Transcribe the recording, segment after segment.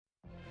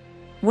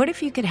What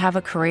if you could have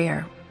a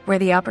career where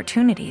the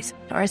opportunities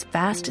are as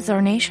vast as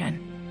our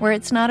nation, where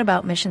it's not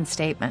about mission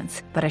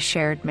statements, but a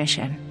shared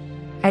mission?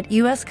 At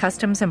U.S.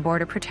 Customs and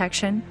Border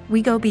Protection,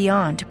 we go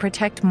beyond to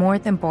protect more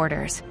than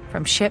borders.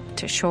 From ship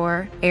to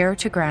shore, air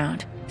to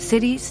ground,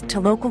 cities to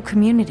local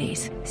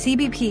communities,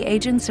 CBP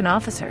agents and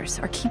officers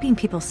are keeping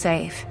people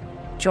safe.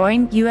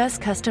 Join U.S.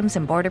 Customs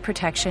and Border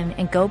Protection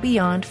and go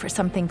beyond for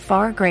something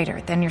far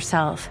greater than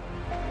yourself.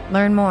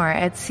 Learn more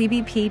at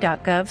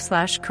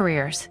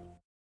cbp.gov/careers.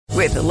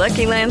 With the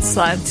Lucky Land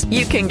Slots,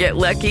 you can get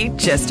lucky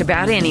just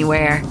about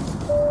anywhere.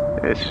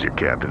 This is your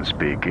captain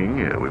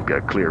speaking. We've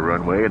got clear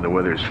runway and the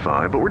weather's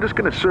fine, but we're just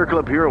going to circle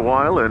up here a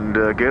while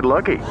and get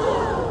lucky.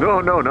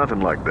 No, nothing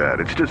like that.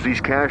 It's just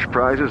these cash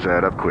prizes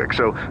add up quick.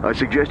 So I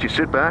suggest you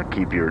sit back,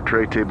 keep your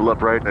tray table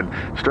upright, and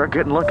start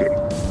getting lucky.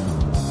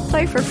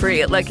 Play for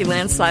free at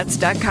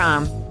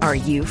LuckyLandSlots.com. Are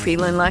you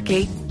feeling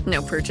lucky?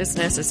 No purchase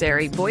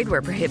necessary. Void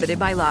where prohibited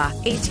by law.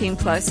 18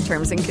 plus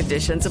terms and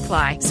conditions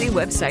apply. See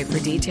website for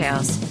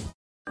details.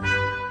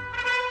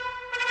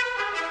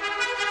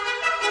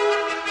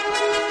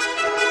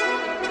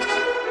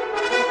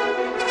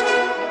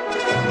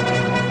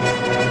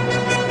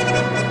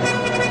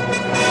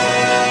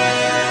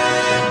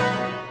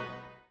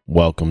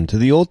 Welcome to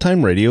the Old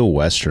Time Radio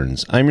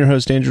Westerns. I'm your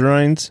host, Andrew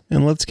Rhynes,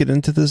 and let's get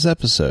into this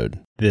episode.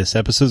 This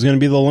episode is going to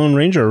be The Lone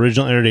Ranger.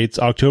 Original air date's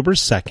October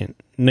 2nd,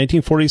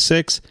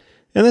 1946,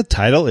 and the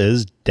title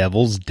is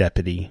Devil's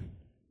Deputy.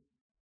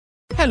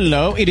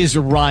 Hello, it is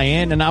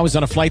Ryan, and I was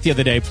on a flight the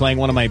other day playing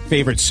one of my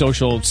favorite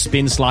social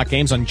spin slot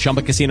games on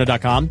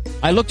ChumbaCasino.com.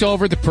 I looked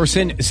over at the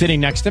person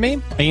sitting next to me,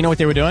 and you know what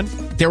they were doing?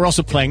 They were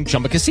also playing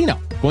Chumba Casino.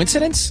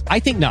 Coincidence? I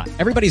think not.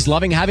 Everybody's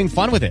loving having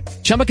fun with it.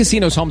 Chumba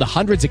Casino is home to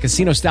hundreds of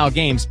casino-style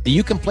games that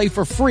you can play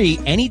for free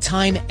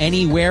anytime,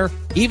 anywhere,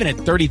 even at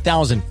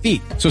 30,000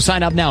 feet. So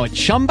sign up now at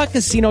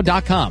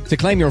ChumbaCasino.com to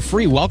claim your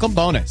free welcome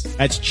bonus.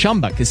 That's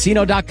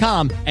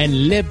ChumbaCasino.com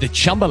and live the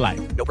Chumba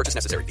life. No purchase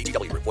necessary.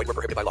 VGW. Void where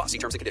prohibited by law. See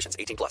terms and conditions.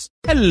 18 plus.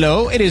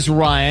 Hello, it is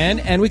Ryan,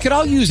 and we could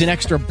all use an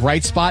extra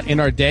bright spot in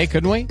our day,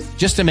 couldn't we?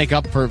 Just to make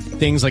up for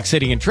things like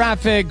sitting in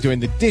traffic,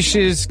 doing the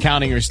dishes,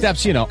 counting your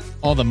steps, you know,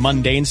 all the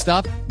mundane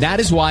stuff. That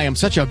is why I'm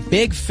such a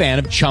big fan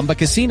of Chumba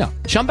Casino.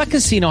 Chumba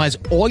Casino has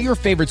all your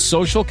favorite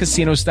social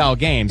casino-style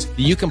games that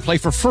you can play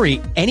for free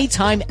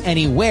anytime,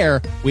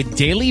 anywhere with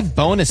daily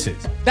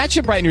bonuses. That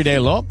should brighten your day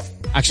a little.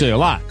 Actually, a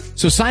lot.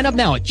 So sign up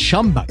now at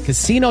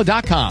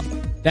ChumbaCasino.com.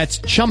 That's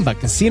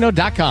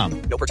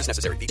ChumbaCasino.com. No purchase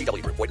necessary.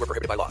 VGW. Void where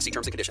prohibited by law. See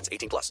terms and conditions.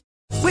 18 plus.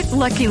 With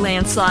Lucky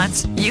Land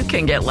Slots, you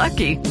can get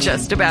lucky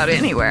just about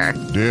anywhere.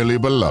 Dearly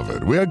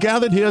beloved, we are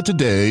gathered here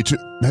today to...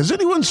 Has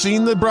anyone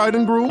seen the bride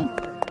and groom?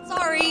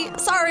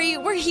 Sorry,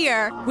 we're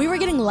here. We were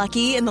getting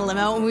lucky in the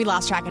limo and we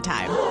lost track of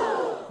time.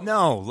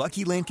 No,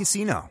 Lucky Land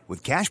Casino,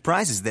 with cash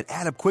prizes that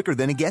add up quicker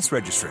than a guest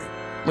registry.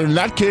 In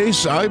that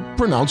case, I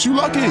pronounce you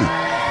lucky.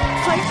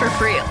 Play for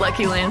free at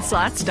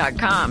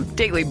LuckyLandSlots.com.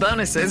 Daily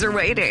bonuses are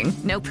waiting.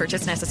 No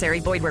purchase necessary.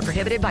 Void where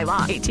prohibited by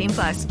law. 18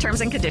 plus.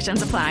 Terms and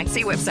conditions apply.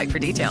 See website for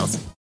details.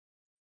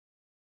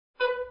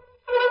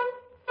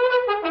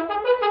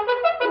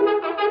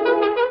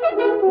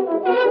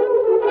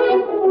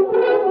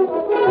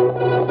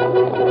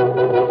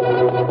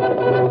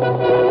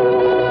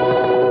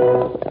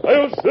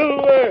 Hail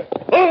Silver!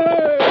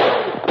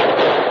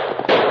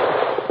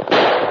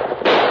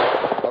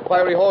 A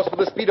fiery horse with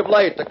the speed of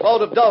light, a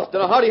cloud of dust,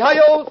 and a hearty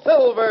hi-yo,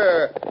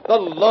 Silver, the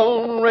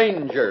Lone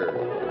Ranger.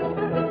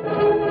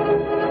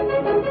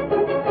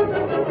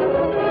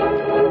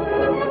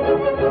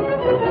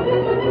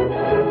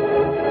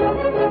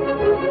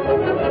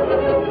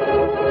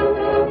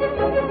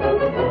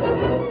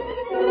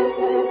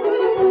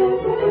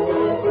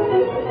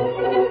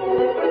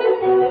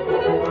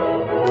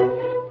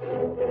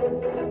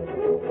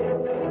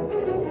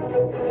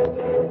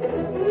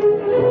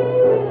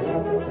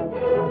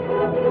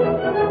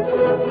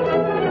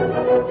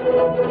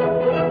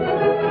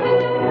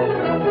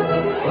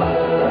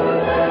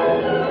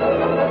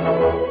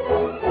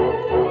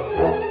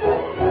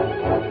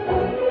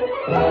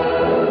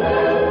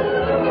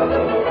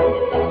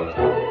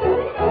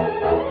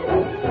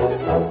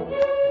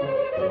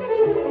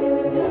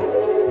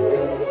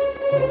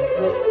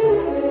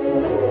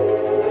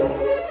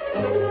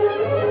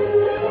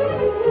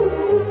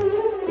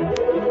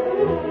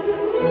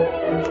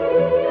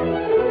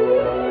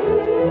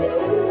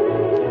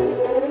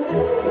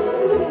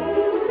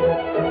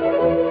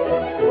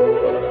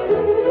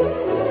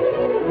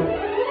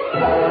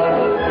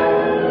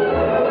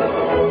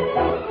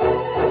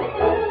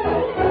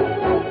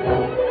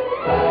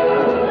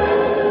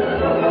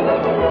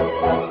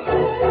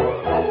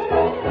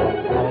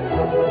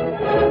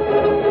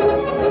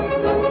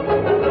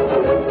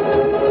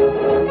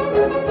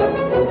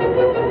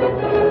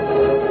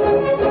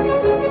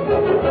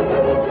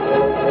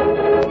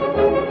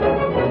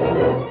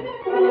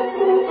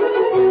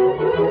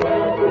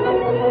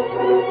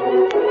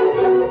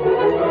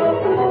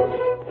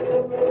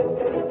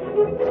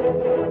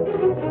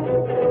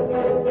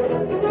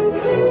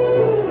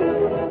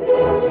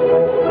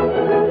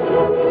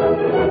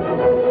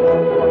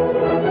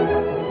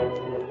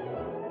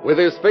 With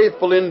his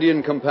faithful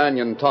Indian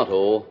companion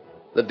Tonto,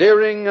 the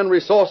daring and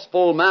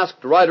resourceful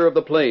masked rider of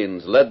the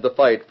plains led the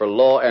fight for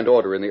law and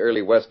order in the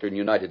early western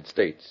United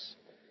States.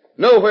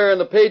 Nowhere in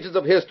the pages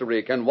of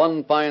history can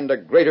one find a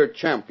greater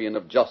champion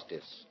of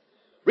justice.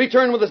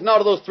 Return with us now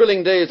to those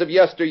thrilling days of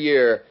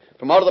yesteryear.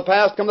 From out of the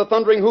past come the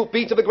thundering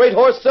hoofbeats of the great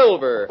horse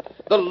Silver.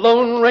 The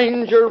Lone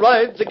Ranger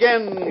rides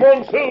again. Come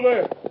on,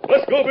 Silver.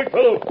 Let's go, big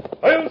fellow.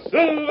 Hi-yo,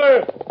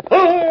 Silver.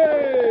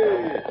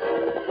 Hi!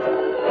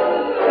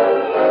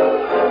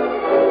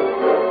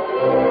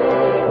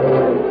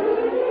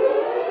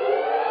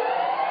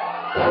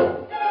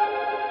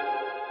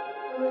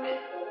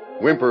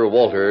 Whymper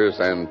Walters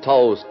and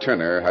Taos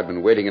Turner had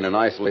been waiting in an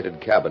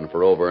isolated cabin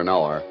for over an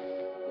hour.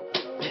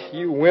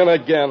 You win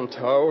again,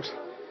 Taos.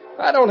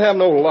 I don't have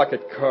no luck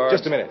at cards.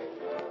 Just a minute.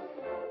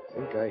 I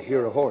think I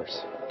hear a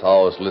horse.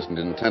 Taos listened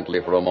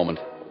intently for a moment,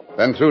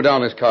 then threw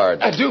down his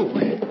cards. I do.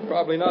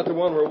 Probably not the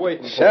one we're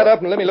waiting for. Shut up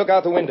and let me look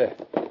out the window.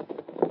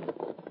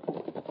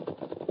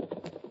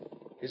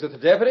 Is it the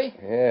deputy?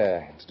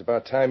 Yeah, it's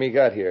about time he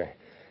got here.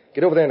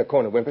 Get over there in the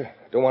corner, Whymper.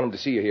 Don't want him to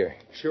see you here.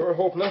 Sure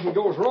hope nothing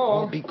goes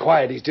wrong. Be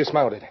quiet. He's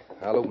dismounted.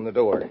 I'll open the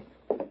door.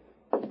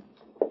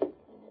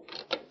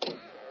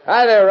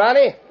 Hi there,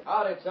 Ronnie.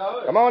 Howdy,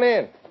 Taos. Come on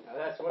in.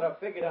 That's what I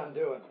figured on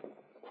doing.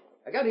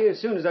 I got here as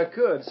soon as I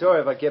could.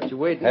 Sorry if I kept you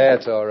waiting.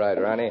 That's all right,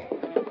 Ronnie.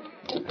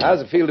 How's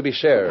it feel to be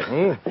sheriff,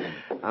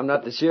 I'm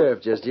not the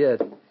sheriff just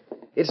yet.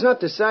 It's not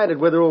decided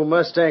whether old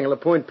Mustang will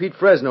appoint Pete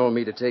Fresno and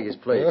me to take his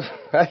place. Well,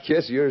 I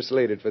guess you're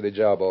slated for the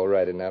job all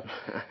right enough.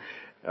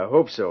 I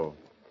hope so.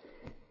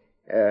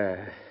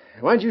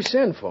 Why'd you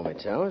send for me,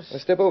 Taos? Well,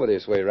 step over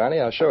this way, Ronnie.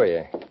 I'll show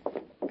you.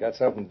 Got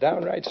something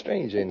downright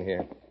strange in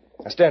here.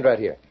 Now stand right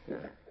here.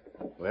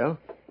 Well?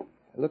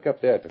 Look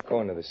up there at the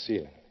corner of the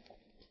ceiling.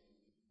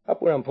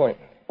 Up where I'm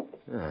pointing.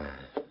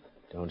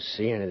 Don't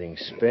see anything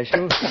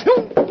special.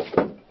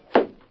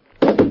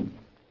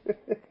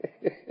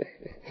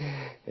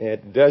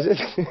 It does it.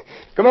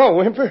 Come on,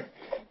 Whymper.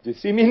 Did you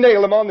see me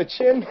nail him on the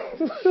chin?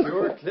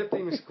 Sure clipped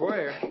him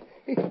square.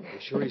 You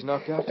sure he's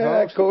knocked out,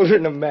 Taos? Colder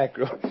than a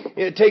mackerel.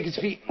 Here, take his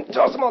feet.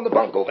 Toss him on the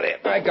bunk over there.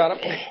 I got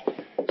him.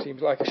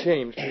 Seems like a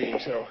shame to treat him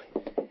so.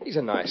 He's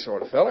a nice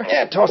sort of feller.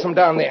 Yeah, toss him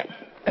down there.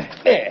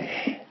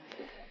 There.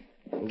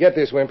 Get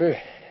this, Whymper.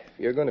 If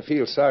you're going to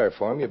feel sorry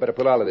for him, you better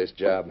pull out of this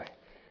job.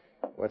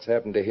 What's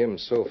happened to him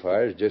so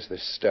far is just the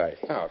start.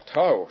 Oh,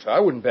 Taos, I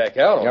wouldn't back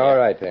out on All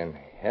right, then.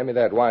 Hand me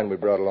that wine we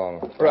brought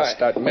along. Right. I'll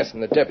start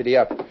messing the deputy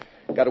up.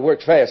 Got to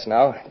work fast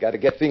now. Got to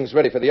get things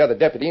ready for the other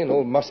deputy and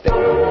old Mustang.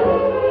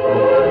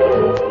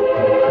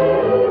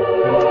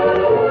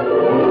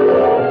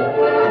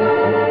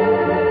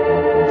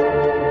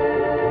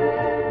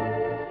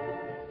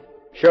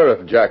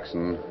 Sheriff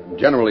Jackson,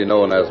 generally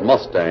known as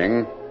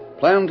Mustang,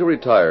 planned to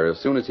retire as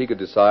soon as he could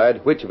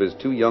decide which of his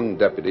two young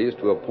deputies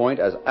to appoint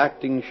as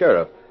acting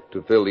sheriff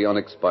to fill the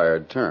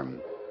unexpired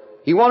term.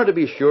 He wanted to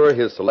be sure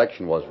his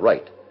selection was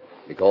right,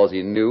 because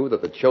he knew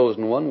that the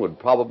chosen one would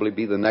probably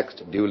be the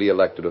next duly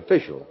elected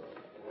official.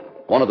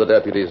 One of the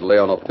deputies lay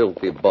on a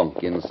filthy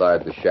bunk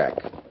inside the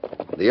shack.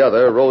 The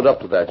other rode up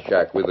to that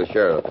shack with the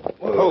sheriff.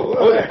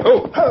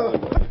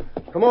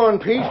 Come on,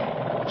 Pete.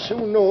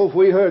 Soon know if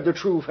we heard the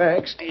true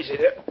facts. Easy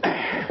there.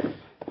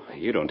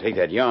 You don't take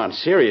that yarn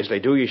seriously,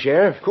 do you,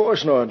 Sheriff? Of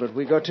course not, but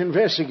we got to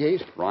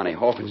investigate. Ronnie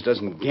Hawkins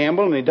doesn't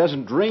gamble and he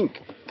doesn't drink.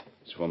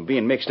 It's from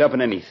being mixed up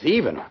in any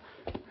thieving.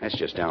 That's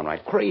just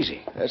downright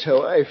crazy. That's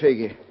how I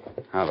figure.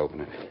 I'll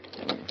open it.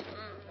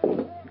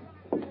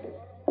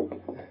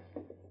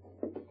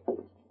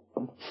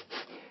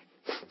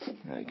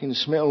 I can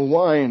smell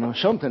wine or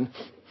something.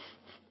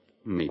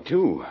 Me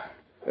too.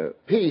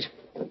 Pete,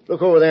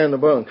 look over there in the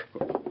bunk.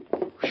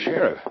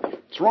 Sheriff,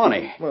 it's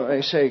Ronnie.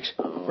 My sakes.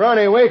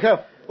 Ronnie, wake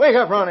up. Wake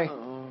up, Ronnie.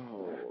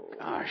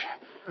 Gosh,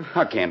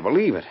 I can't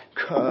believe it.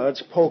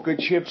 Cards, poker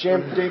chips,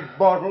 empty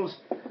bottles.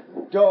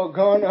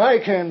 Doggone, I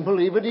can't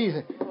believe it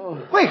either.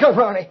 Wake up,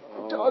 Ronnie.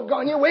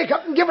 Doggone you, wake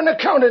up and give an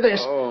account of this.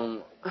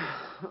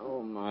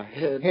 Oh, my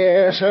head.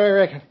 Yes, I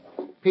reckon.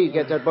 Pete,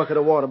 get that bucket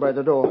of water by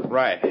the door.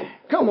 Right.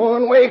 Come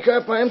on, wake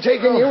up. I'm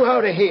taking you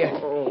out of here.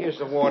 Here's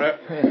the water.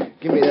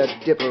 Give me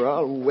that dipper.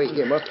 I'll wake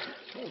him up.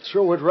 I'll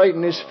throw it right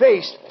in his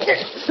face.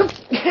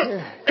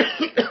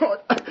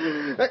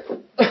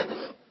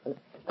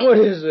 What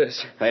is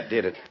this? That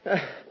did it.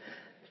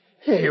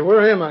 Hey,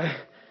 where am I?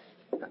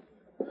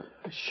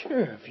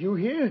 Sheriff, you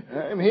here?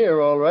 I'm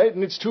here, all right,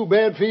 and it's too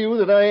bad for you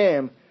that I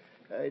am.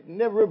 I'd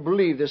never have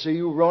believed this of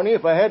you, Ronnie,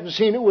 if I hadn't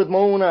seen it with my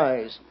own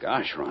eyes.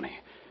 Gosh, Ronnie.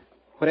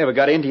 Whatever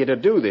got into you to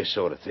do this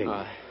sort of thing?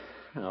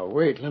 Now,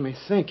 wait, let me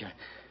think.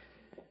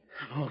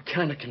 I'm all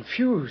kind of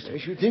confused. I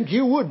should think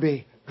you would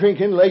be.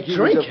 Drinking like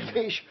you was a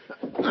fish.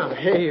 Oh,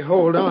 hey,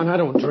 hold on. I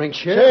don't drink,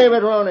 Sheriff. Save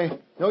it, Ronnie.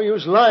 No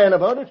use lying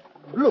about it.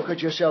 Look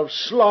at yourself,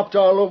 slopped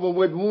all over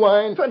with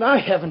wine. But I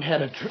haven't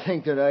had a drink.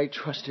 Think that I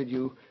trusted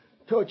you.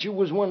 Thought you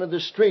was one of the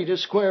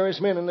straightest, squarest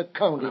men in the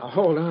county. Now,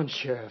 hold on,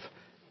 Sheriff.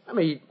 Let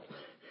me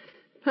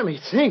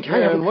think.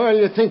 And while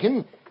you're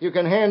thinking, you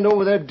can hand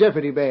over that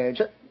deputy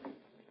badge.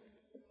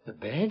 The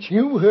badge?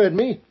 You heard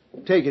me.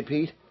 Take it,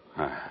 Pete.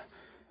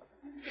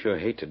 Sure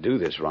hate to do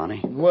this, Ronnie.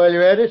 While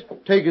you're at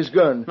it, take his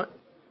gun.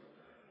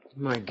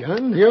 My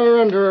gun?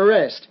 You're under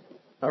arrest.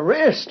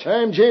 Arrest?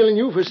 I'm jailing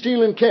you for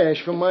stealing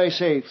cash from my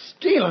safe.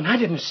 Stealing? I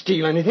didn't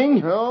steal anything.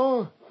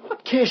 No?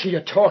 What cash are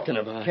you talking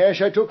about?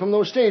 Cash I took from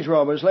those stage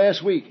robbers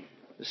last week.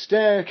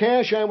 The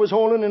cash I was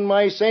holding in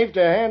my safe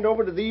to hand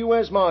over to the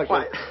U.S. Marshal.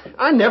 Why,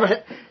 I never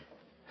had...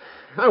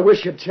 I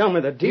wish you'd tell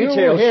me the details,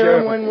 You'll hear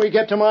Sheriff. him when we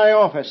get to my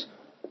office.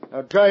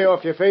 Now dry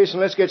off your face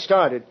and let's get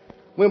started.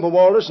 Wimper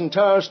Walters and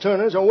Towers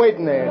Turners are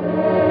waiting there.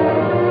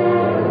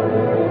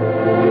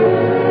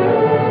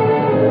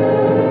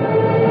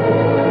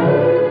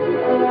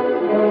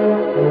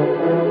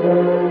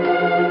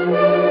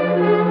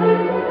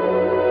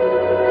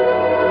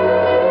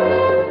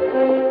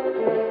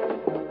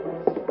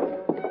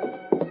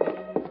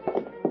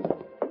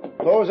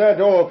 Close that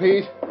door,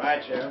 Pete.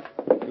 Right, Sheriff.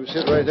 You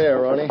sit right there,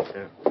 Ronnie.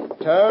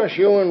 Towers,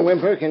 you and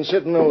Wimper can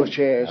sit in those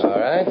chairs. All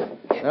right.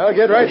 Now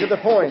get right to the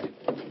point.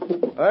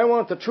 I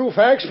want the true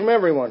facts from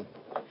everyone.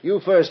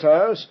 You first,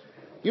 Towers.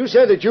 You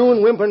said that you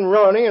and Wimper and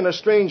Ronnie and a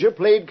stranger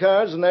played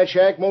cards in that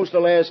shack most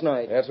of last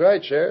night. That's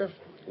right, Sheriff.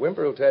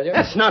 Wimper will tell you.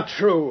 That's not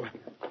true.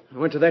 I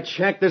went to that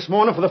shack this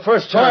morning for the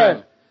first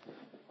time.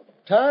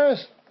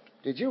 Towers,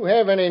 did you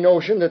have any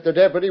notion that the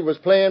deputy was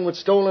playing with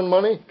stolen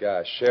money?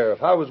 Gosh, Sheriff,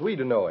 how was we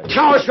to know it?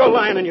 Towers, you're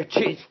lying in your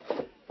teeth.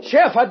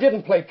 Sheriff, I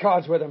didn't play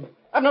cards with him.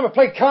 I've never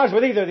played cards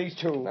with either of these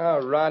two. Now,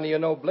 Ronnie, you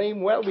know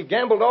blame well we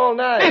gambled all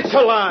night. It's a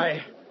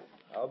lie.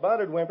 How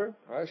about it, Wimper?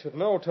 I should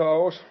know,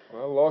 Towers.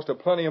 I lost a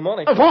plenty of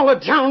money. Of all the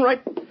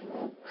downright...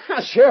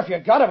 Sheriff, you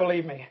gotta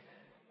believe me.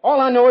 All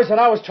I know is that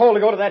I was told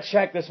to go to that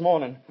shack this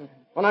morning.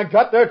 When I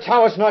got there,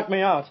 Towers knocked me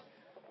out.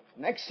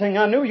 Next thing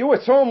I knew, you were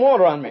throwing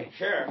water on me.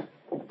 Sheriff,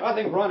 I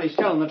think Ronnie's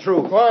telling the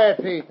truth.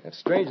 Quiet, Pete. That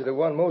stranger that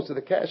won most of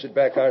the cash would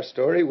back our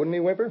story, wouldn't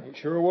he, Wimper? He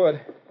sure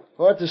would.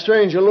 What'd the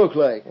stranger look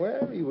like?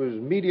 Well, he was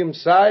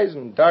medium-sized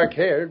and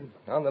dark-haired,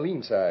 on the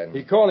lean side.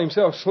 He called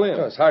himself Slim.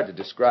 It's hard to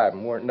describe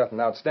him. Weren't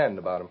nothing outstanding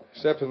about him.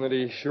 Excepting that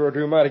he sure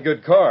drew mighty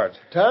good cards.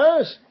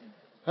 Towers,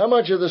 how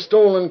much of the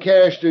stolen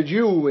cash did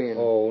you win?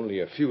 Oh, only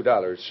a few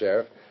dollars,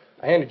 Sheriff.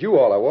 I handed you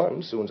all I won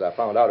as soon as I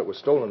found out it was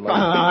stolen money.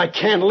 I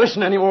can't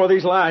listen to any more of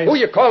these lies. Who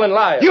you calling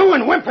liars? You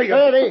and Wimper, you...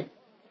 Eddie,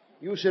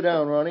 you sit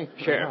down, Ronnie.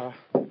 Sheriff,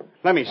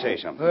 let me say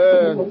something.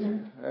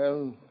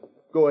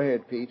 Go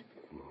ahead, Pete.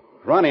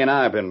 Ronnie and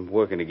I have been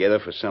working together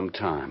for some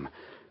time.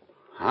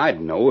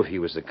 I'd know if he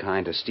was the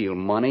kind to steal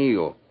money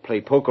or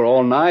play poker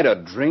all night or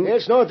drink.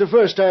 It's not the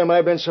first time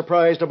I've been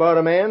surprised about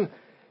a man.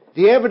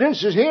 The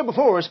evidence is here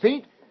before us,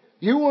 Pete.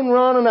 You and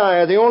Ron and I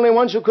are the only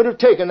ones who could have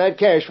taken that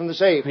cash from the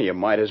safe. You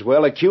might as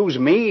well accuse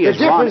me as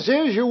The difference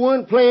is you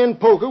weren't playing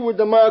poker with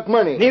the marked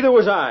money. Neither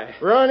was I.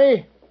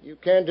 Ronnie, you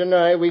can't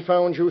deny we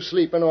found you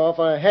sleeping off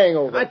a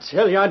hangover. I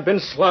tell you, I'd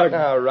been slugged.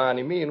 Now,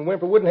 Ronnie, me and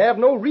Wimper wouldn't have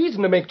no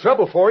reason to make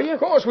trouble for you. Of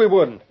course we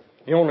wouldn't.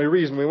 The only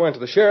reason we went to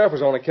the sheriff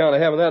was on account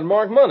of having that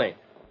marked money.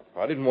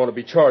 I didn't want to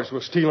be charged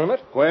with stealing it.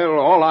 Well,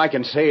 all I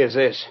can say is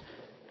this.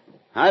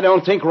 I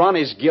don't think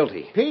Ronnie's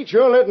guilty. Pete,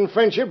 you're letting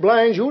friendship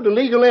blind you to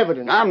legal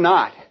evidence. I'm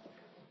not.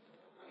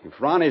 If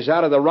Ronnie's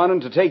out of the running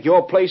to take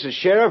your place as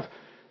sheriff,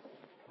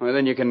 well,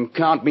 then you can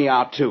count me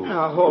out, too.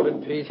 Now, hold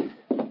it, Pete.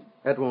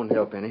 That won't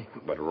help any.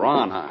 But,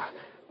 Ron,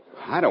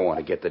 I don't want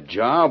to get the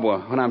job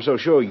when I'm so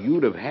sure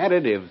you'd have had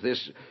it if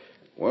this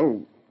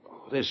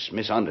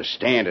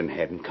misunderstanding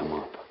hadn't come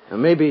up. Now,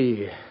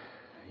 maybe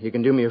you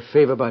can do me a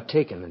favor by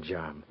taking the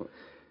job.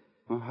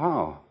 Well,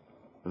 how?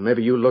 Well,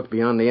 maybe you look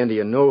beyond the end of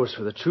your nose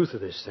for the truth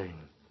of this thing.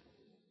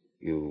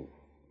 You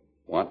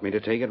want me to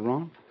take it,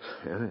 Ron?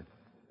 Yeah, it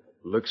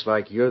looks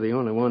like you're the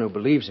only one who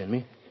believes in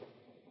me.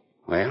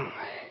 Well,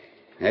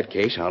 in that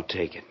case, I'll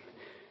take it.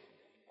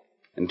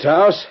 And,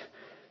 Taos,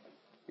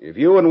 if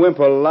you and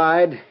Wimper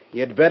lied,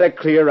 you'd better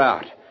clear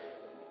out.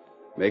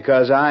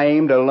 Because I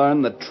aim to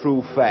learn the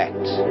true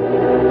facts.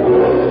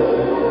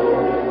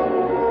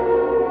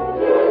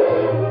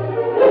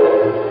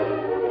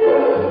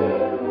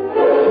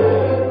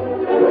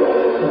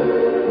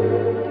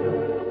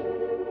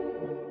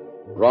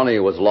 Ronnie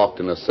was locked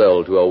in a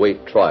cell to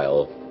await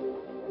trial.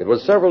 It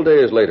was several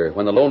days later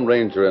when the Lone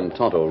Ranger and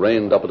Tonto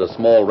reined up at a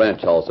small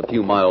ranch house a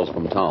few miles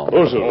from town.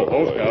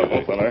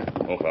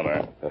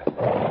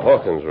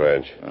 Hawkins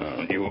Ranch.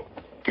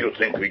 You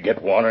think we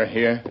get water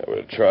here?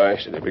 We'll try,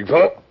 steady, big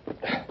fella.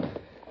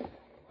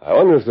 I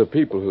wonder if the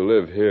people who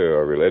live here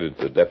are related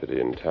to the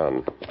deputy in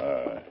town.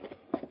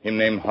 Him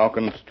named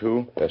Hawkins,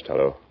 too? Yes,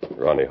 Tonto.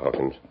 Ronnie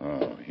Hawkins.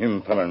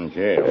 Him fella in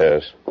jail.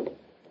 Yes.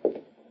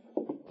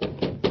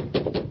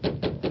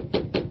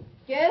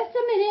 Just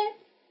a minute.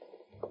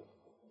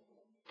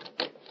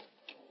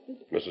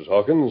 Mrs.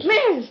 Hawkins?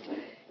 Mist!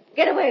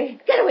 Get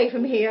away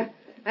from here.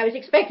 I was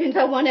expecting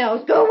someone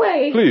else. Go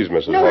away. Please,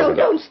 Mrs. No, Hawkins.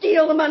 No, don't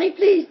steal the money.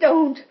 Please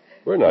don't.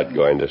 We're not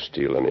going to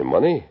steal any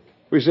money.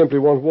 We simply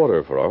want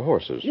water for our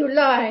horses. You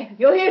lie.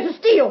 You're here to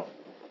steal.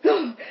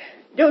 No,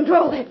 don't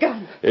draw that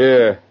gun.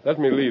 Here, let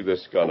me leave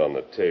this gun on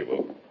the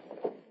table.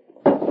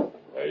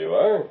 There you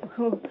are.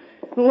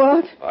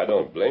 What? I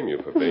don't blame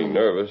you for being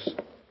nervous.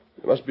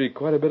 There must be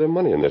quite a bit of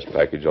money in this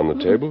package on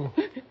the table.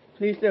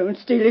 Please don't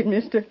steal it,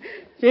 mister.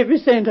 It's every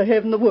cent I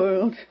have in the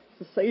world.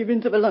 It's the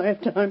savings of a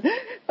lifetime.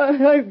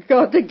 I've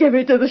got to give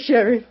it to the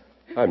sheriff.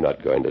 I'm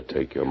not going to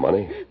take your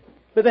money.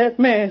 But that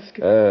mask...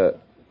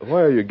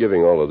 Why are you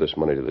giving all of this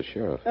money to the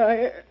sheriff?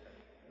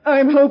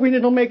 I'm hoping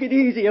it'll make it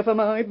easier for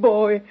my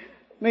boy.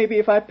 Maybe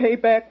if I pay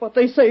back what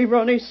they say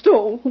Ronnie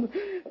stole,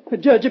 the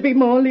judge will be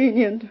more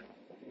lenient.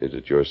 Is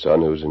it your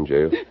son who's in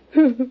jail?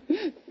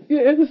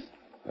 Yes.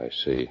 I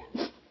see.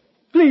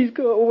 Please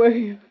go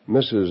away.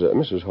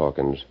 Mrs.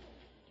 Hawkins,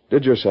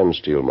 did your son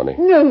steal money?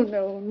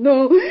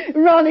 No.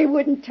 Ronnie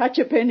wouldn't touch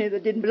a penny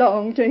that didn't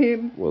belong to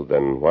him. Well,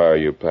 then why are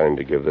you planning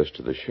to give this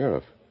to the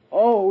sheriff?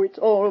 Oh, it's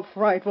all a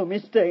frightful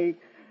mistake.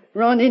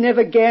 Ronnie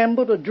never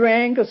gambled or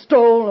drank or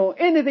stole or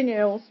anything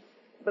else.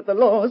 But the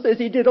law says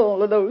he did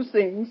all of those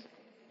things.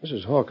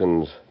 Mrs.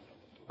 Hawkins,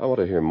 I want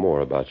to hear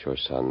more about your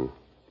son.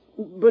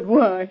 But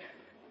why?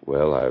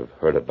 Well, I've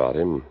heard about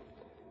him.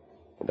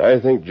 And I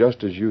think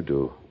just as you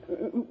do.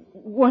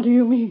 What do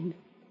you mean?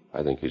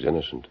 I think he's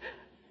innocent.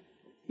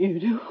 You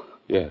do?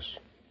 Yes.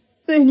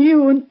 Then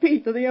you and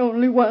Pete are the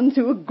only ones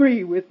who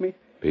agree with me.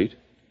 Pete?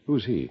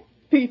 Who's he?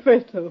 Pete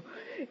Fresno.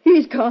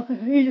 He's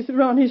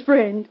Ronnie's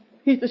friend.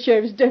 He's the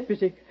sheriff's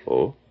deputy.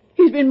 Oh?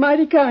 He's been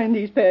mighty kind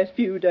these past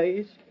few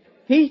days.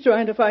 He's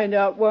trying to find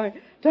out why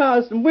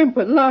Taos and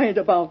Whymper lied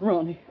about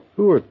Ronnie.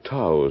 Who are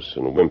Taos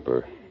and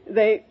Whymper?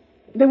 They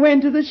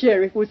went to the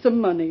sheriff with some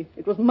money.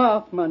 It was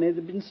marked money that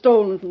had been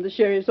stolen from the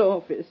sheriff's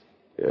office.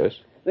 Yes?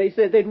 They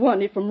said they'd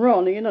won it from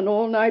Ronnie in an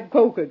all-night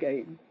poker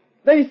game.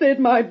 They said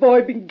my boy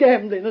had been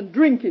gambling and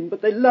drinking,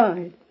 but they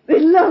lied. They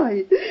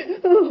lied.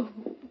 Oh,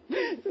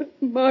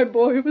 my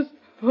boy was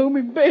home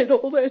in bed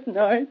all that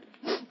night.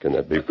 Can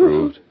that be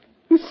proved?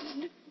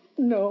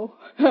 No.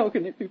 How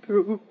can it be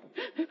proved?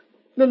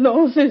 The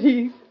law says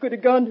he could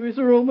have gone to his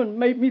room and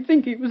made me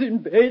think he was in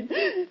bed,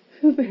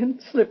 then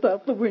slipped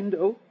out the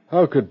window.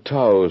 How could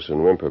Taos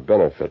and Whymper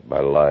benefit by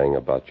lying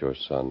about your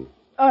son?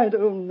 I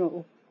don't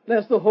know.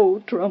 That's the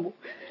whole trouble.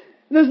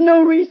 There's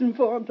no reason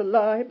for them to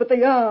lie, but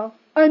they are.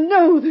 I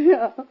know they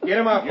are. Get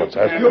him up. What's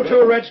that? You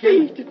too,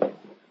 Redskin.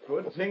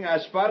 Good thing I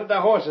spotted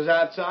the horses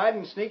outside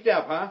and sneaked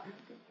up, huh?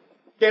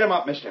 Get him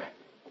up, mister.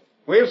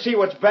 We'll see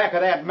what's back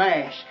of that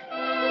mask.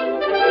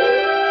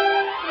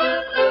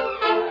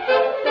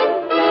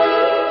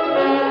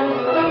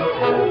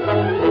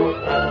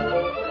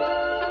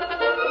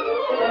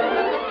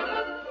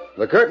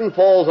 The curtain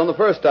falls on the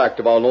first act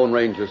of our Lone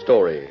Ranger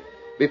story.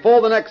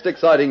 Before the next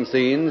exciting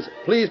scenes,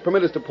 please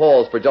permit us to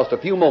pause for just a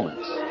few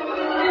moments.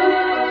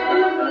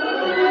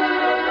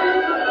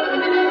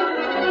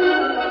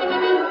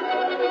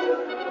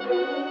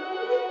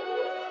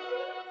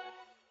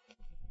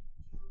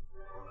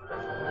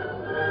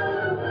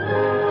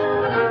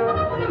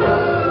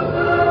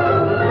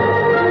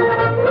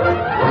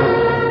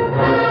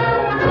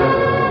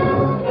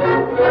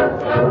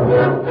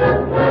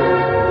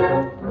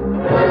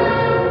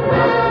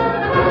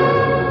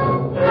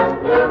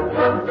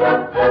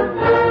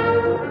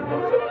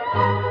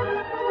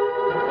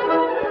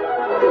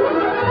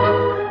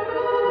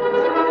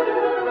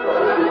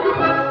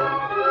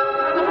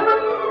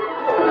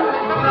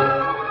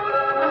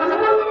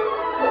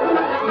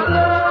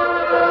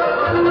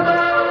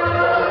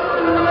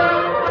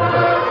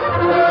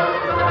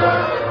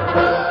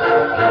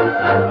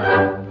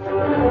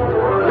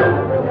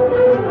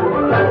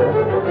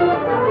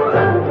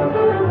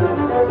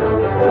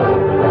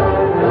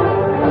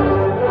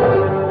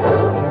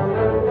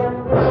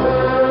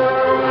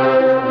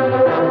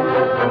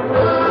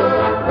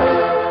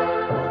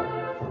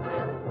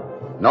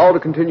 Now to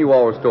continue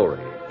our story.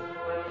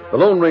 The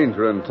Lone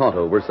Ranger and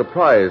Tonto were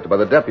surprised by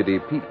the deputy,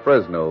 Pete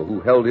Fresno, who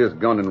held his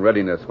gun in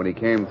readiness when he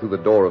came through the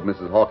door of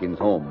Mrs. Hawkins'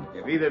 home.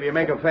 If either of you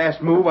make a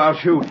fast move, I'll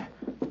shoot.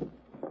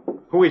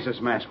 Who is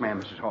this masked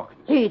man, Mrs.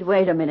 Hawkins? Pete,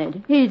 wait a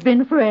minute. He's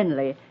been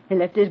friendly. He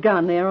left his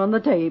gun there on the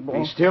table.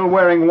 He's still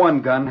wearing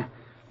one gun.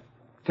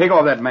 Take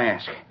off that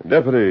mask.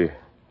 Deputy,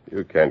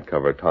 you can't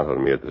cover Tonto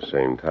and me at the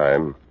same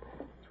time.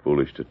 It's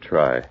foolish to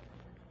try.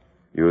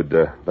 You'd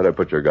better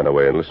put your gun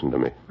away and listen to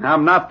me.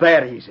 I'm not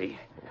that easy.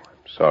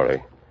 I'm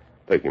sorry.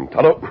 Take him,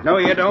 Tonto. No,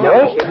 you don't.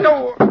 No.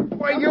 No.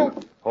 Why, you...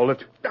 Hold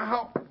it.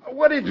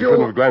 What did You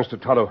shouldn't have glanced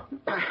at Tonto.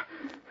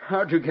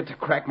 How'd you get to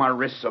crack my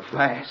wrist so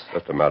fast?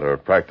 Just a matter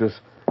of practice.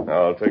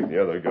 Now I'll take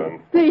the other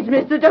gun. Please,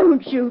 mister,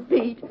 don't shoot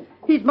Pete.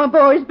 He's my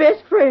boy's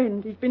best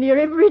friend. He's been here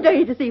every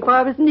day to see if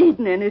I was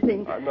needing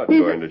anything. I'm not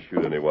going to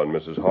shoot anyone,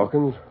 Mrs.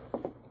 Hawkins.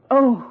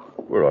 Oh.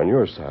 We're on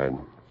your side.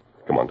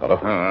 Come on,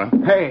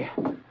 Tonto. Hey,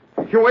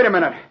 you wait a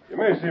minute. You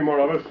may see more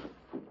of us.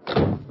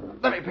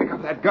 Let me pick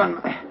up that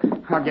gun.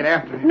 I'll get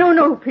after him.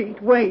 No,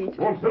 Pete, wait.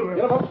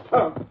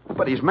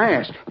 But he's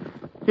masked.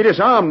 He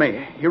disarmed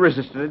me. He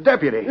resisted a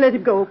deputy. Let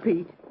him go,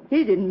 Pete.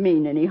 He didn't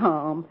mean any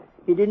harm.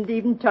 He didn't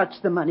even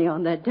touch the money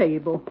on that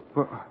table.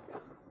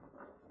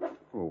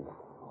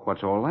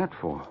 What's all that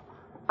for?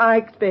 I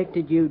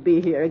expected you'd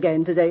be here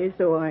again today,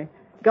 so I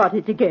got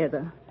it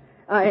together.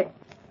 I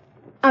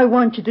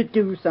want you to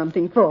do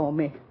something for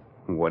me.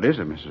 What is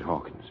it, Mrs.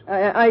 Hawkins?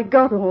 I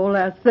got all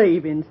our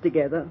savings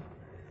together.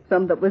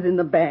 Some that was in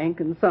the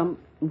bank and some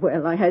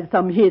Well, I had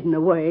some hidden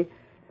away.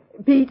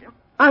 Pete,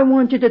 I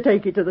want you to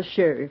take it to the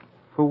sheriff.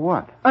 For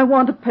what? I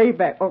want to pay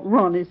back what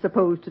Ronnie's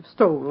supposed to have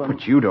stolen.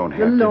 But you don't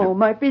have The to. law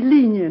might be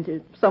lenient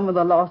if some of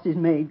the loss is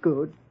made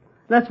good.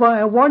 That's why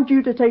I want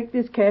you to take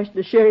this cash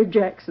to Sheriff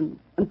Jackson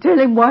and tell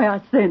him why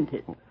I sent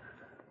it.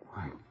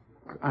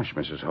 Gosh,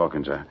 Mrs.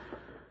 Hawkins,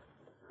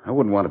 I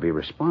wouldn't want to be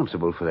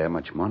responsible for that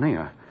much money.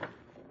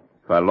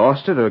 If I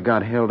lost it or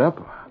got held up,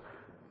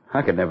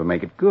 I could never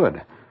make it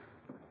good.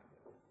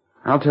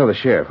 I'll tell the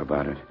sheriff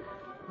about it.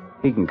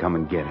 He can come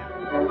and get it.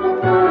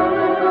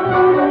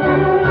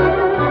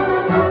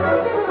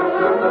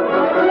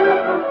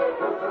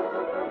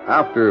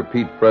 After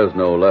Pete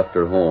Fresno left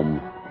her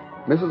home,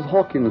 Mrs.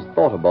 Hawkins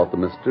thought about the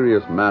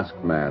mysterious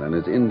masked man and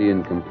his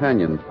Indian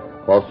companion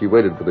while she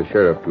waited for the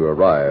sheriff to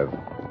arrive.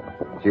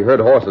 She heard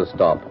horses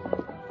stop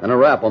and a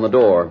rap on the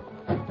door.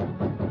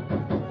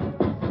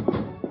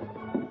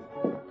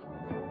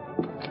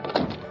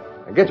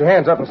 Get your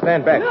hands up and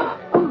stand back.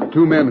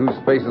 Two men whose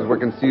faces were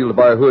concealed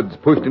by hoods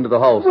pushed into the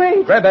house.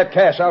 Wait. Grab that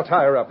cash. I'll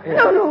tie her up. Here.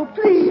 No,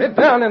 please. Sit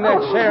down in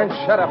that chair and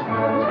shut up.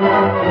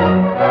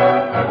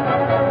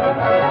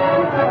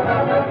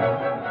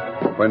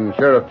 When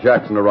Sheriff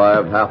Jackson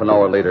arrived half an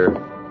hour later,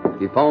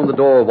 he found the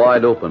door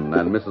wide open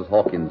and Mrs.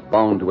 Hawkins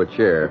bound to a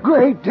chair.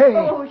 Great day.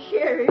 Oh,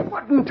 Sheriff.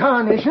 What in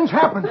tarnation's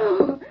happened?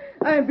 Oh,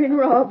 I've been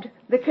robbed.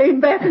 They came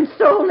back and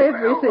stole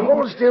everything.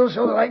 Hold still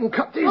so that I can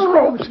cut these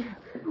ropes.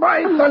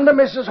 By thunder,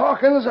 Mrs.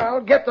 Hawkins, I'll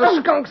get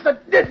the skunks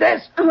that did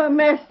this. A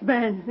masked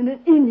man and an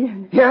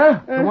Indian. Yeah?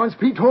 The ones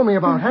Pete told me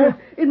about, huh?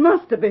 It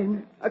must have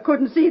been. I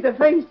couldn't see their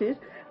faces,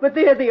 but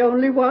they're the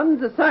only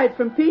ones, aside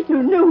from Pete,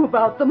 who knew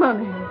about the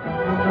money.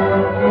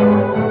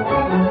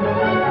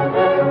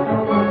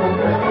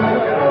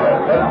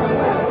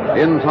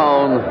 In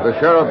town, the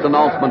sheriff's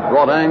announcement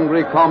brought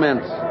angry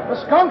comments.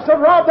 The skunks that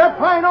robbed that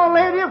fine old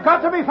lady have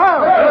got to be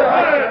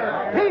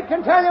found. Pete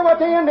can tell you what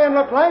the Indian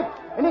looked like,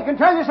 and he can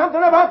tell you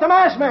something about the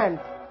masked man.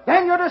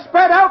 Then you're to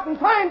spread out and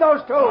find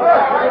those two.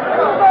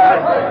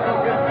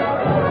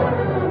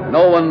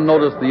 No one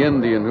noticed the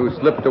Indian who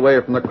slipped away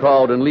from the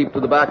crowd and leaped to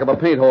the back of a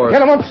paint horse.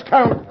 Get him up,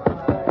 Scout.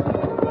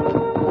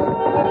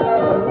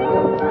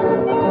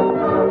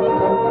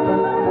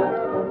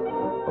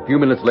 A few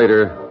minutes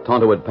later,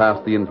 Tonto had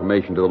passed the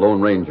information to the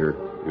Lone Ranger.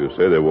 You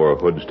say they wore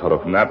hoods,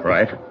 Tonto? That's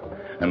right.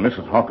 And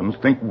Mrs. Hawkins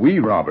think we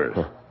robbers.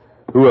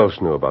 Who else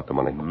knew about the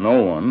money?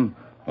 No one.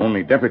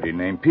 Only deputy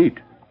named Pete.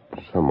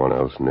 Someone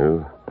else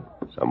knew.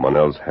 Someone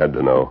else had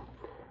to know.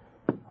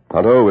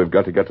 Tonto, we've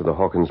got to get to the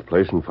Hawkins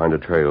place and find a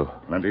trail.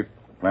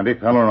 Plenty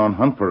feller on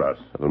hunt for us.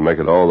 It'll make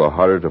it all the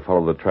harder to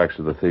follow the tracks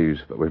of the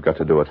thieves, but we've got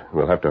to do it.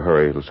 We'll have to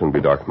hurry. It'll soon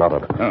be dark. Mount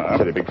up.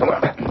 Steady, big fella.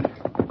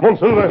 Come on,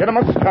 Silver. Get him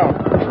up, Scout.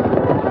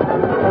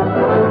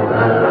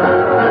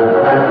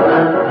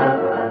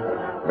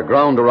 The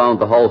ground around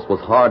the house was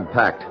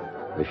hard-packed.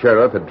 The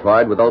sheriff had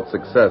tried without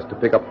success to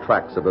pick up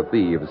tracks of the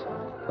thieves.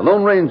 The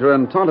Lone Ranger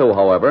and Tonto,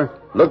 however,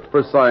 looked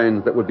for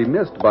signs that would be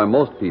missed by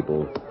most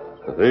people.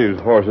 The thieves'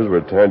 horses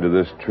were tied to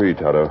this tree,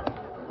 Tonto.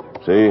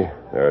 See?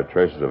 There are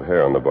traces of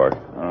hair on the bark.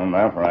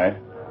 That's right.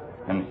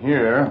 And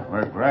here,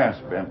 where grass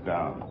bent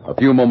down. A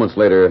few moments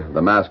later,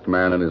 the masked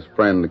man and his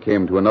friend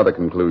came to another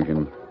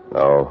conclusion.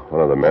 No,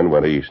 one of the men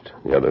went east,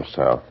 the other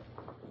south.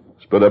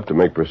 Split up to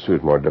make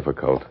pursuit more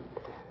difficult.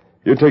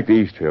 You take the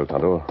east trail,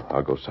 Tonto.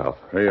 I'll go south.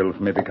 Trails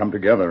maybe come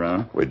together,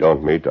 huh? If we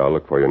don't meet, I'll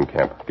look for you in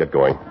camp. Get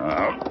going.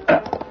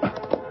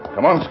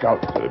 Come on,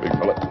 Scout. Steady, big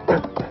fella.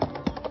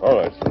 All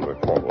right, Silver.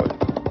 Come on, boys.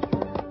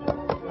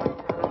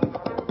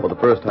 For the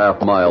first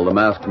half mile, the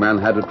masked man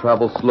had to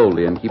travel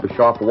slowly and keep a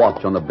sharp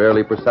watch on the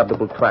barely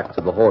perceptible tracks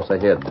of the horse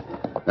ahead.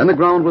 Then the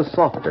ground was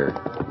softer.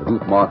 The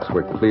hoof marks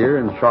were clear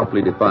and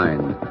sharply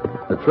defined.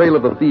 The trail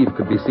of the thief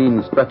could be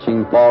seen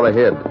stretching far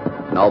ahead.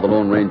 Now the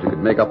Lone Ranger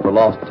could make up for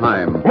lost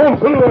time. Come on,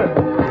 Silver!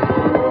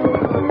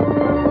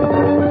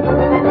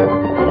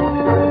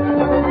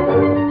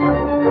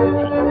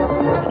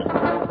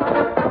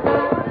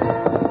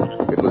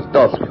 It was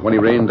dusk when he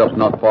reined up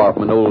not far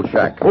from an old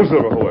shack. Oh,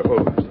 Silver, hold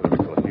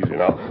it. Easy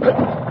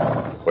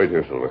now. Wait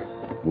here, Silver.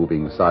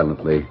 Moving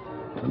silently,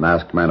 the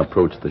masked man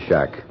approached the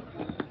shack.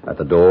 At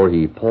the door,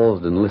 he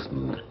paused and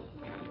listened.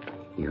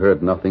 He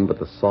heard nothing but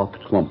the soft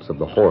clumps of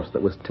the horse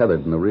that was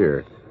tethered in the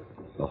rear.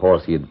 The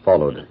horse he had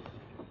followed.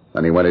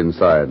 Then he went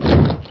inside.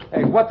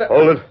 Hey, what the...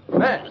 Hold it.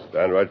 Max.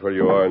 Stand right where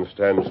you are and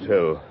stand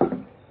still.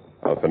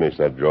 I'll finish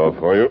that job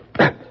for you.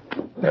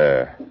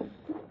 There.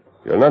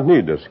 You'll not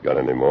need this gun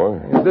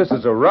anymore. If this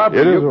is a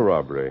robbery... It is a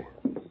robbery.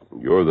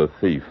 You're the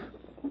thief.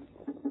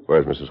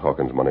 Where's Mrs.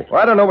 Hawkins' money?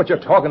 Well, I don't know what you're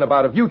talking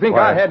about. If you think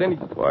Quiet. I had any...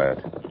 Quiet.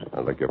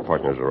 I'll let your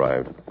partners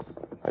arrive.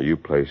 Now, you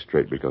play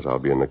straight because I'll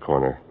be in the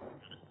corner.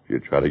 If you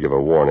try to give a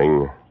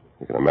warning,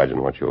 you can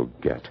imagine what you'll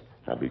get.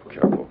 Now, be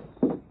careful.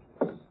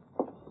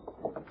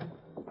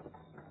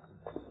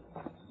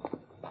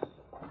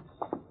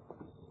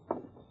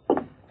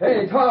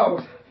 Hey,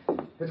 Tonto.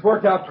 It's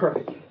worked out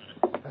perfect.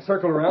 I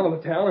circled around in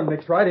the town and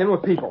mixed right in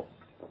with people.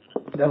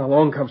 Then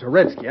along comes a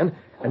redskin,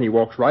 and he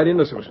walks right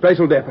into some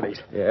special deputies.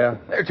 Yeah?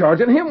 They're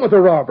charging him with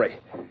a robbery.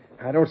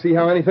 I don't see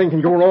how anything can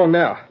go wrong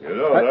now. You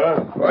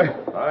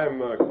don't,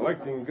 I'm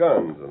collecting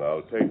guns, and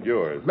I'll take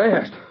yours.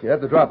 Masked. You have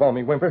the drop on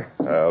me, Whymper.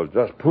 I'll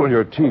just pull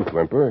your teeth,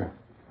 Whymper.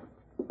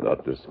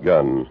 Without this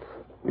gun,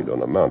 you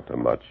don't amount to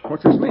much.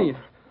 What's this mean?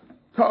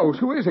 Towes,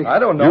 who is he? I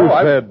don't know. You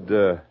said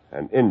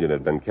an Indian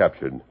had been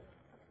captured.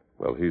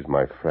 Well, he's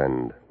my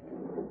friend.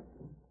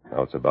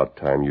 Now it's about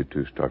time you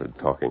two started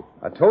talking.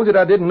 I told you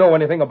that I didn't know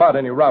anything about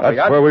any robbery.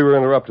 That's where we were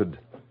interrupted.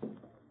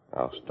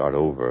 I'll start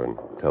over and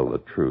tell the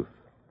truth.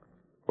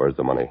 Where's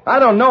the money? I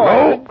don't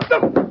know. No!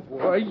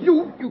 Why,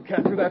 you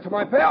can't do that to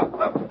my pal.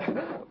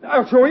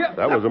 I'll show you.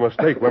 That was a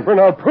mistake, Whymper,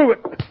 and I'll prove it.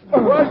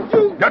 Why,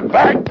 you... Get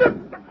back!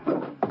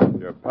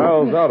 Your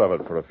pal's out of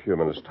it for a few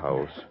minutes,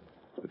 Towes.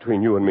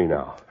 Between you and me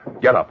now.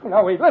 Get up.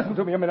 Now, wait, listen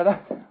to me a minute.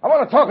 I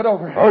want to talk it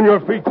over. On your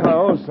feet,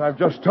 Towes. I've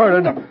just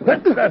started.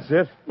 That's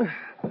it.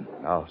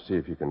 Now, see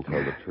if you can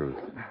tell the truth.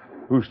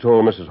 Who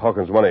stole Mrs.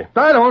 Hawkins' money?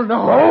 I don't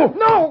know.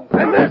 No!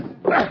 And this!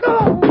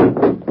 No!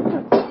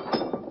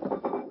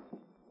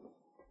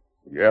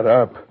 Get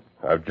up.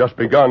 I've just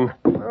begun.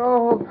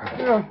 Oh,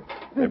 yeah.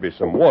 Maybe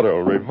some water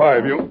will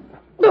revive you.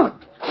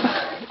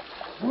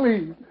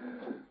 Please.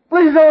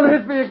 Please don't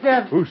hit me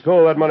again. Who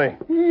stole that money?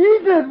 He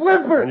did,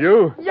 Whymper. And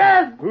you?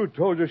 Yes. Who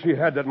told you she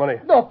had that money?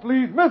 No,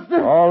 please,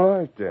 mister. All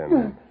right,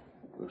 then.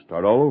 We'll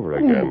start all over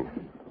again.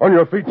 On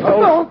your feet,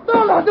 Towes.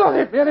 No, don't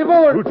hit me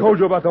anymore. Who told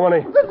you about the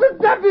money? The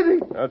deputy.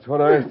 That's what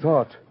I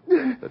thought.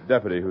 The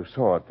deputy who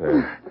saw it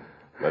there.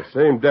 That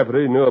same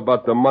deputy knew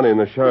about the money in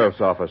the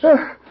sheriff's office.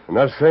 And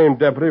that same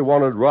deputy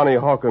wanted Ronnie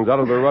Hawkins out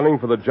of the running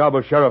for the job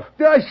of sheriff.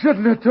 I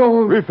shouldn't have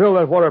told. Refill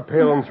that water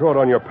pail and throw it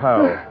on your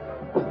pal.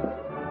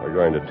 We're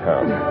going to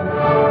town.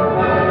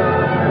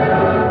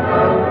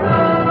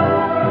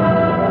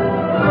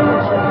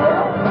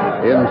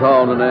 In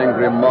town, an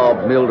angry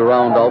mob milled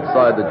around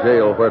outside the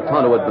jail where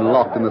Tonto had been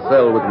locked in the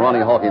cell with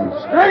Ronnie Hawkins.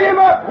 String him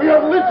up! We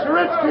have lynched the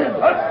Redskins!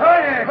 Let's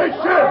try it! Hey,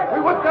 Sheriff, we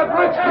want that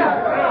Redskin!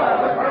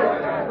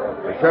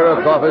 The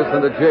sheriff's office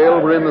and the jail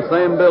were in the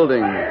same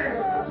building.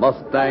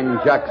 Mustang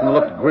Jackson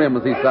looked grim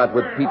as he sat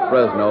with Pete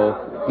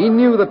Fresno. He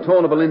knew the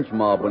tone of a lynch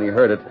mob when he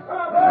heard it,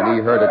 and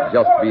he heard it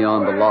just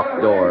beyond the locked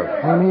door.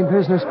 I mean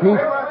business, Pete.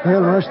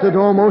 They'll rush the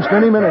door most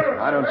any minute.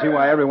 I don't see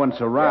why everyone's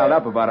so riled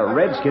up about a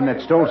redskin that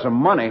stole some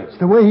money. It's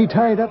the way he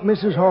tied up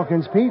Mrs.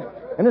 Hawkins, Pete.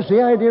 And it's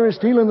the idea of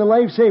stealing the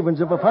life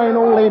savings of a fine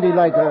old lady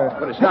like her.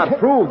 But it's not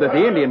proved that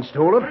the Indian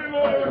stole it.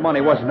 The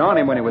money wasn't on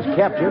him when he was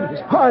captured.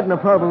 His partner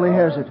probably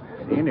has it.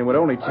 The Indian would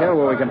only tell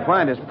where we can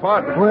find his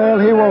partner. Well,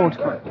 he won't.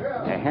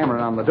 They're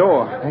hammering on the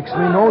door. Next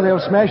we know, they'll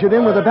smash it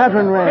in with a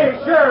battering ram. Hey,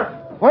 Sheriff!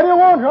 What do you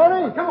want,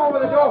 Ronnie? Come over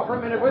the door for a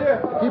minute, will you?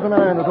 Keep an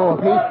eye on the door,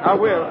 Pete. I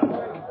will.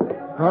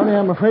 Ronnie,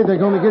 I'm afraid they're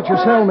going to get your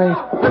cellmate.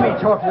 Let me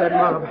talk to that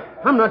mob.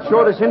 I'm not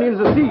sure this Indian's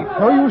a thief.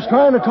 No use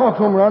trying to talk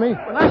to him, Ronnie.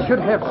 Well, I should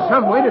have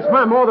some way to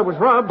my more that was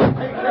robbed.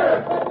 Hey,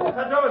 Sheriff,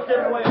 that door's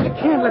given away. You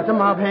can't let the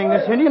mob hang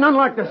this Indian.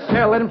 Unlike the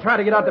cell, let him try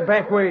to get out the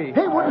back way.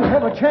 He wouldn't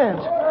have a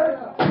chance.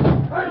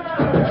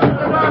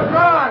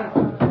 Run!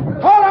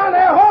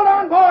 Hold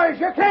on, boys.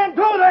 You can't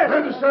do this.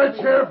 Stand aside,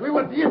 Sheriff. We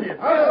want the Indian.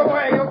 Out of the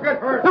way. You'll get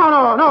hurt.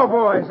 No,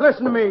 boys.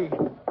 Listen to me.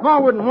 Ma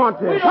wouldn't want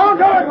this. Don't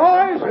do it,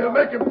 boys. We'll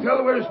make him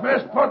tell where his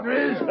masked partner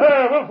is.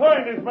 Yeah, we'll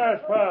find his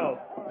masked pal.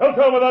 He'll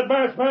tell where that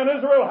masked man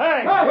is, or we'll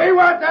hang. We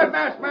want that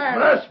masked man.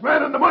 Masked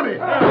man and the money.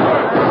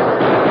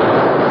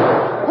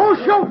 Who's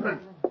shooting?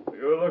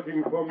 You're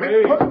looking for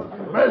me?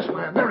 Masked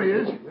man, there he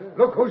is.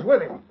 Look who's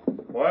with him.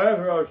 Quiet,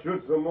 or I'll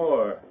shoot some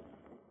more.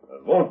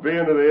 That won't be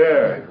into the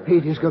air.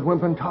 Pete, he's got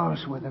Wimp and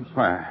Taos with him.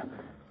 Why,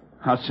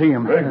 I'll see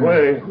him. Make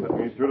way. Let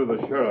me through to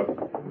the sheriff.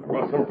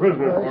 Brought some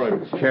prisoners for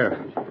him.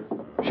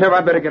 Sheriff,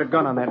 I'd better get a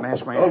gun on that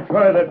masked man. Don't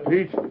try that,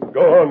 Pete.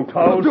 Go on,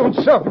 Taos. Don't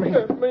shove me.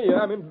 Me,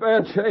 I'm in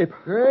bad shape.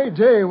 Great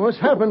day. What's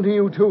happened to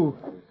you two?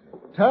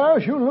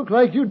 Taos, you look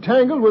like you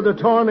tangled with a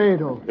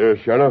tornado. Here,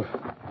 Sheriff.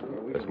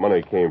 This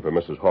money came from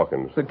Mrs.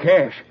 Hawkins. The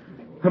cash.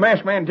 The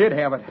masked man did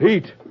have it.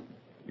 Pete,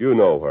 you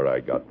know where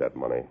I got that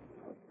money.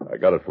 I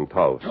got it from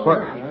Taos. How'd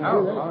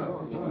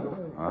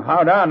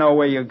I know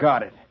where you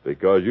got it?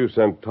 Because you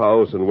sent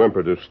Taos and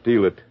Whymper to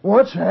steal it.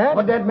 What's that?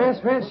 What'd that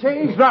masked man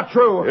say? It's not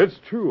true. It's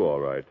true, all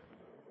right.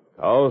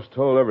 Taos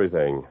told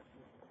everything.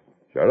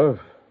 Sheriff,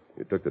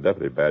 you took the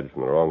deputy badge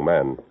from the wrong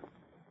man.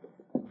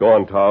 Go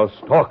on, Taos.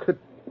 Talk.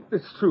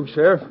 It's true,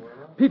 Sheriff.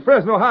 Pete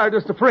Fresno hired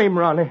us to frame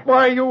Ronnie.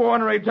 Why, you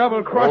ornery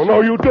double-crosser. Oh,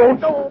 no, you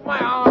don't. Oh, my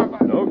arm.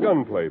 No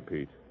gunplay,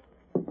 Pete.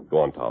 Go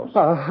on, Taos.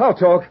 I'll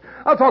talk.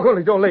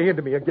 Only don't lay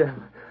into me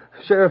again.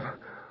 Sheriff,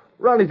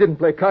 Ronnie didn't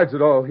play cards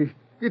at all. He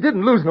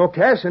didn't lose no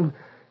cash, and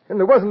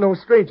there wasn't no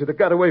stranger that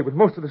got away with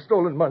most of the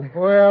stolen money.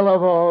 Well,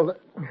 of all...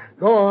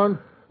 Go on.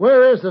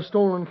 Where is the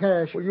stolen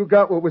cash? Well, you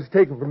got what was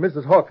taken from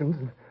Mrs. Hawkins.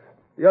 And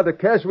the other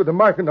cash with the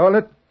marking on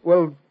it,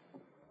 well,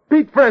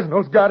 Pete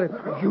Fresno's got it.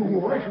 He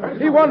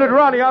wanted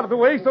Ronnie out of the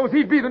way so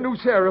he'd be the new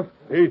sheriff.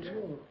 Pete,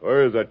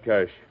 where is that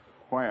cash?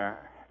 Where?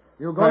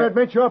 You going to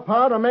admit your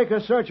part or make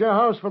us search your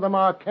house for the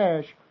marked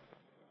cash?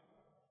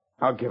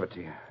 I'll give it to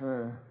you.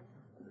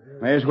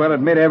 May as well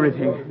admit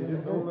everything.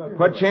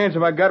 What chance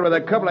have I got with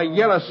a couple of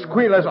yellow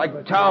squealers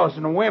like Taos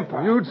and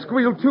Wimper? You'd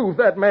squeal, too, if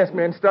that masked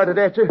man started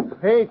at you.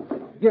 Hey,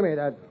 give me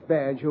that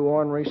badge, you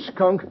ornery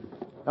skunk.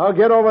 I'll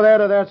get over there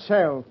to that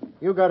cell.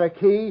 You got a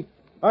key?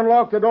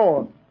 Unlock the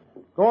door.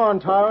 Go on,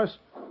 Taos.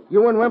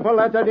 You and Wimple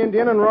let that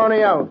Indian and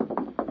Ronnie out.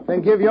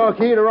 Then give your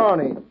key to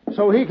Ronnie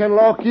so he can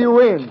lock you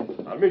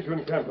in. I'll meet you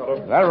in camp,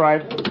 fellow. That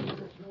right.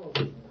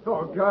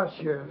 Oh, gosh,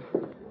 Sheriff.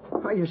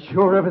 Are you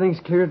sure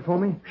everything's cleared for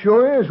me?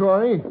 Sure is,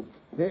 Ronnie.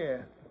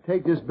 Here,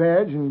 take this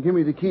badge and give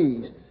me the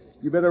keys.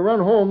 You better run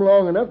home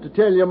long enough to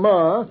tell your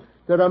ma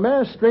that a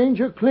masked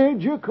stranger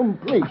cleared you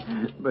complete.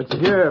 But,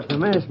 Sheriff, the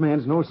masked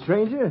man's no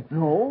stranger.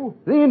 No?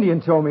 The Indian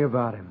told me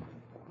about him.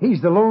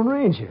 He's the Lone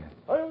Ranger.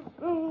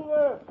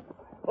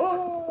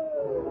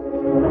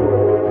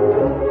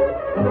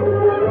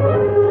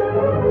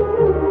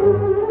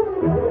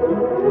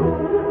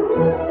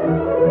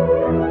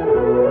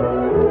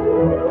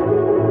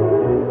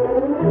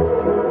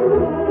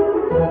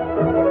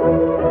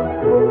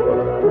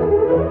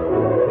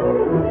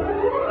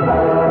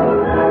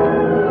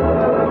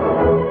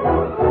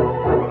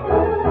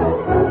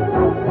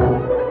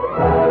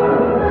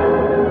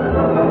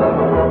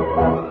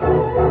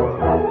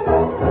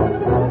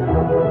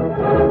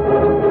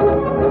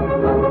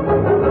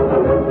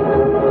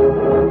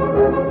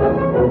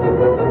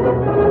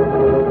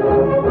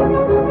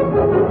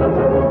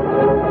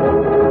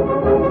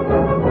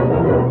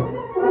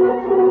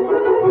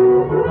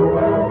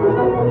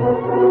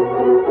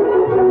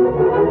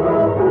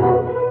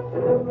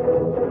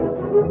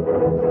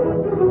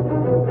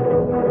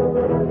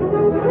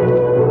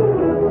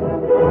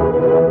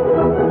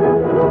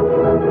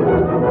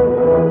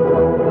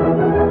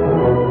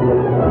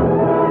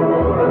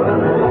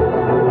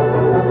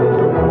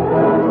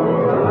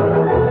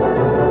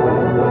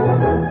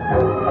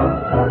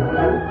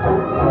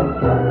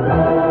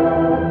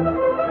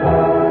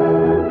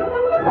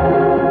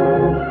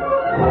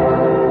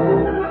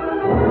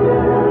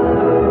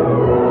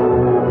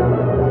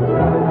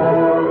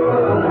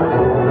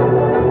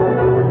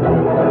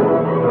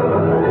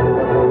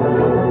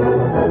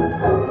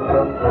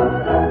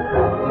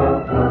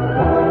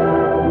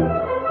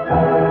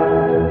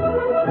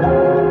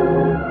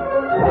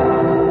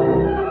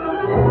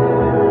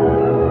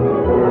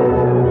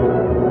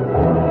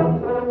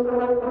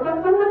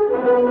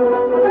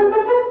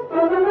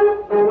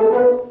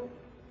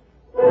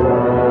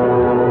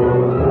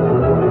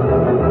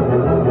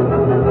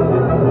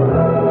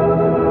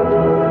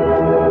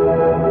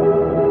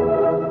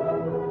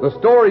 The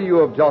story you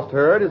have just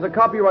heard is a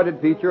copyrighted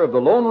feature of the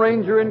Lone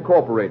Ranger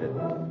Incorporated.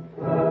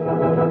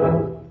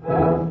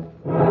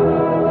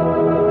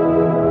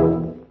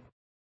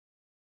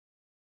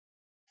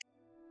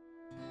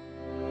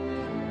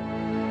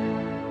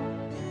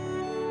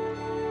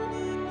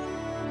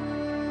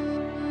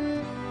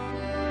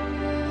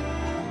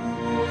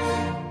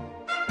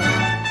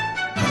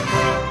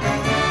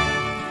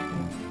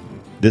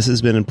 This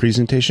has been a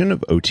presentation of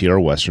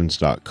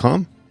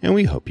OTRWesterns.com, and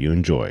we hope you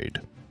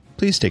enjoyed.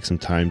 Please take some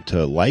time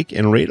to like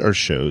and rate our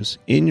shows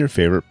in your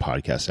favorite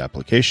podcast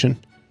application.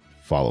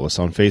 Follow us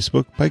on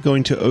Facebook by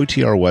going to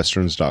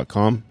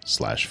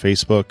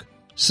OTRWesterns.com/Facebook.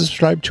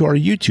 Subscribe to our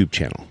YouTube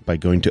channel by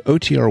going to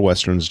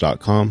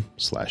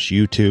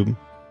OTRWesterns.com/YouTube.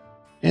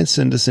 And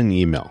send us an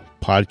email,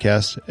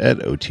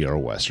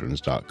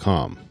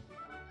 podcast@OTRWesterns.com.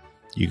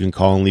 You can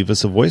call and leave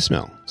us a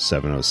voicemail,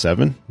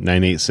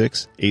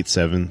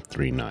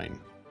 707-986-8739.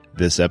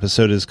 This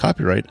episode is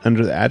copyright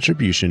under the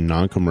Attribution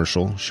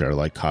Non-Commercial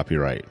Share-alike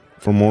copyright.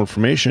 For more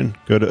information,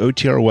 go to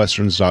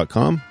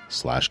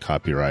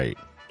OTRWesterns.com/copyright.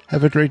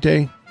 Have a great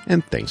day,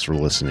 and thanks for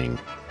listening.